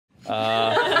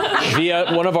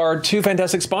via one of our two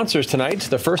fantastic sponsors tonight,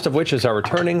 the first of which is our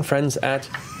returning friends at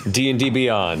D&D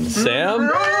Beyond. Sam?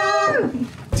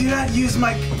 Do not use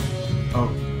my... Oh,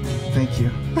 thank you.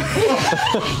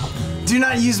 Do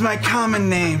not use my common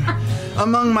name.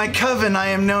 Among my coven, I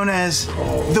am known as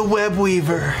the Web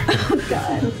Weaver. Oh,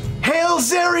 God. Hail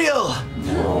Zerial!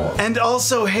 And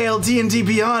also hail D&D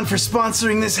Beyond for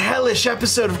sponsoring this hellish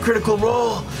episode of Critical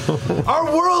Role.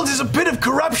 Our world is a bit of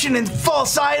corruption and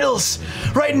false idols.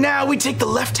 Right now, we take the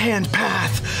left-hand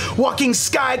path, walking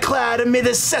sky-clad amid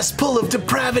a cesspool of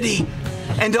depravity.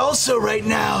 And also right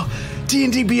now,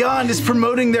 D&D Beyond is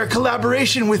promoting their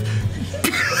collaboration with...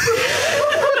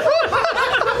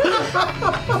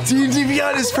 D&D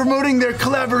Beyond is promoting their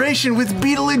collaboration with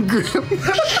Beetle and Grim.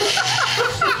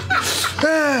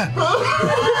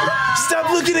 Stop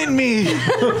looking at me!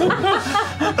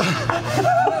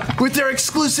 With their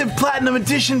exclusive Platinum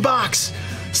Edition box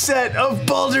set of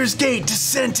Baldur's Gate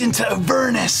Descent into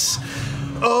Avernus.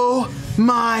 Oh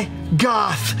my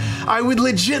goth. I would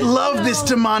legit love this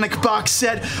demonic box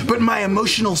set, but my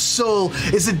emotional soul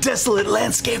is a desolate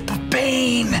landscape of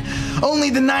pain. Only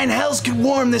the 9 hells could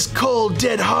warm this cold,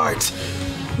 dead heart.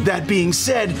 That being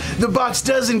said, the box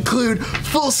does include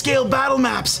full-scale battle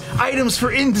maps, items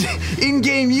for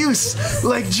in-game use,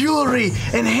 like jewelry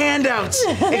and handouts,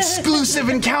 exclusive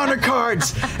encounter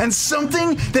cards, and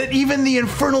something that even the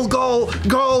infernal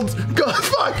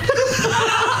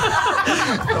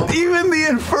even the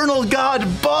infernal god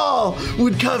Ball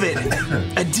would covet.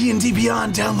 A D&D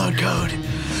Beyond download code.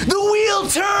 The wheel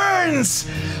turns!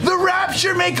 The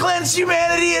rapture may cleanse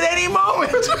humanity at any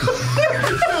moment.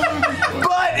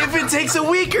 But if it takes a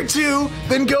week or two,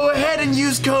 then go ahead and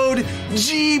use code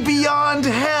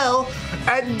GBeyondHell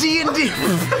at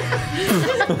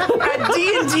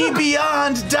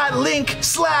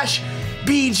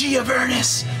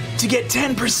dndbeyond.link/BGAvernus to get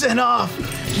 10% off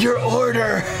your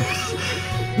order.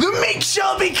 The meek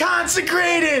shall be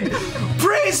consecrated!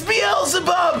 Praise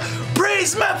Beelzebub!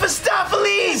 Praise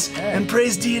Mephistopheles! And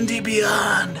praise D&D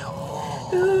Beyond.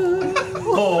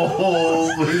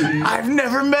 I've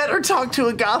never met or talked to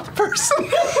a goth person.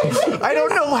 I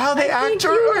don't know how they act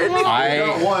or anything.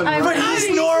 But he's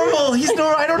normal. He's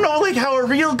normal. I don't know like how a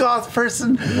real goth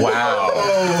person. Wow.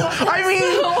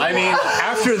 I mean,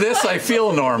 after this, I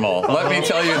feel normal. Let me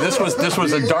tell you, this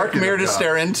was a dark mirror to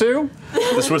stare into.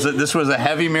 This was a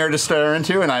heavy mirror to stare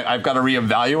into, and I've got to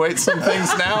reevaluate some things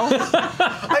now.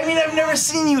 I mean, I've never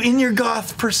seen you in your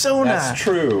goth persona. That's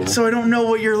true. So I don't know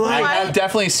what you're like. I have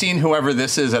definitely seen whoever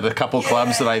this is at a couple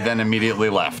clubs that I then immediately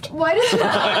left. Why does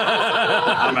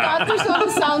goth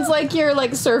persona sounds like you're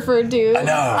like surfer dude? I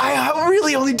know. I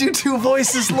really only do 2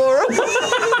 voices, Laura. I'm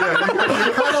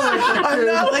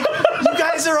not like, you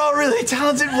guys are all really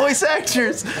talented voice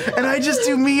actors, and I just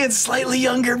do me and slightly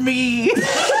younger me.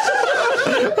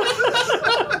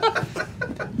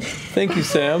 Thank you,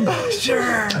 Sam.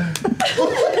 Sure.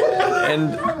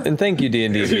 And thank you,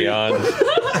 D&D Beyond.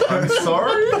 I'm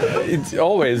sorry? It's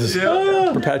always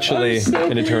perpetually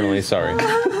and eternally sorry.